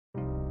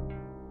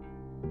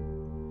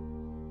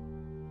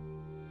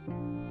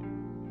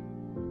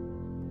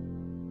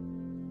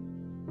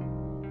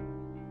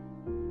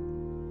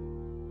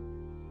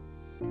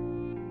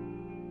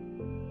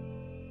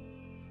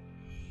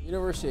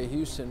University of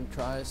Houston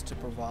tries to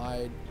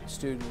provide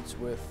students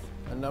with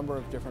a number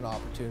of different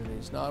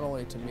opportunities, not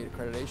only to meet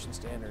accreditation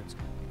standards,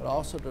 but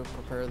also to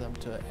prepare them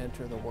to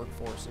enter the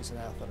workforce as an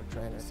athletic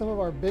trainer. Some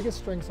of our biggest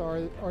strengths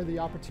are the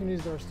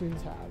opportunities that our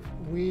students have.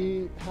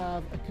 We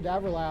have a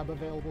cadaver lab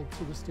available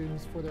to the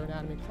students for their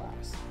anatomy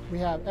class. We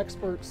have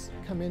experts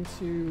come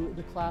into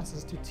the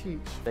classes to teach.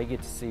 They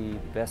get to see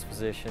the best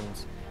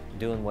physicians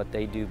doing what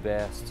they do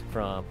best,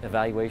 from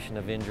evaluation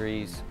of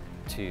injuries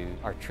to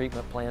our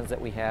treatment plans that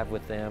we have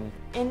with them.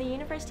 In the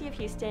University of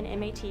Houston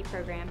MAT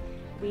program,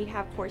 we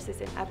have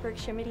courses in upper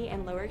extremity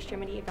and lower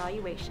extremity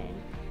evaluation,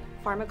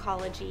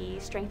 pharmacology,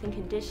 strength and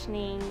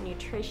conditioning,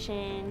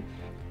 nutrition,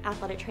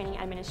 athletic training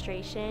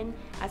administration,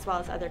 as well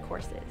as other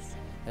courses.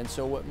 And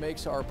so what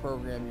makes our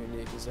program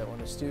unique is that when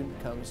a student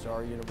comes to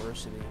our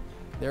university,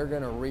 they're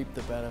going to reap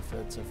the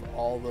benefits of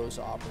all those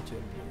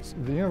opportunities.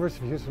 The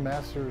University of Houston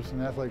Masters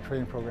in Athletic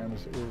Training Program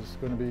is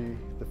going to be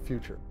the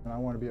future, and I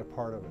want to be a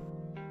part of it.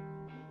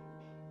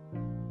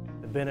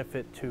 The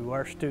benefit to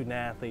our student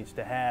athletes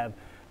to have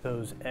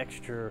those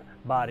extra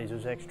bodies,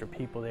 those extra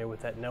people there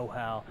with that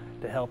know-how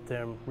to help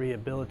them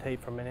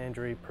rehabilitate from an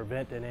injury,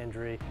 prevent an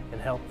injury,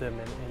 and help them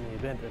in the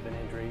event of an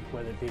injury,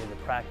 whether it be in the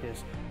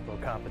practice or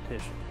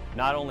competition.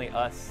 Not only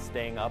us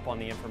staying up on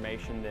the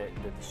information that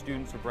the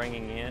students are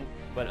bringing in,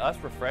 but us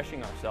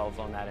refreshing ourselves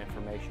on that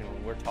information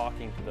when we're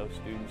talking to those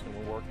students and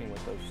we're working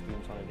with those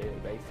students on a daily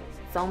basis.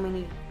 So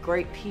many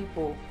great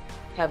people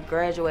have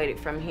graduated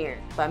from here.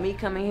 By me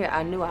coming here,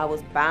 I knew I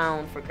was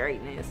bound for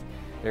greatness.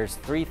 There's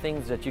three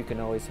things that you can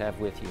always have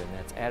with you, and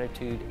that's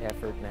attitude,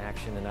 effort, and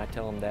action, and I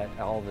tell them that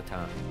all the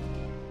time.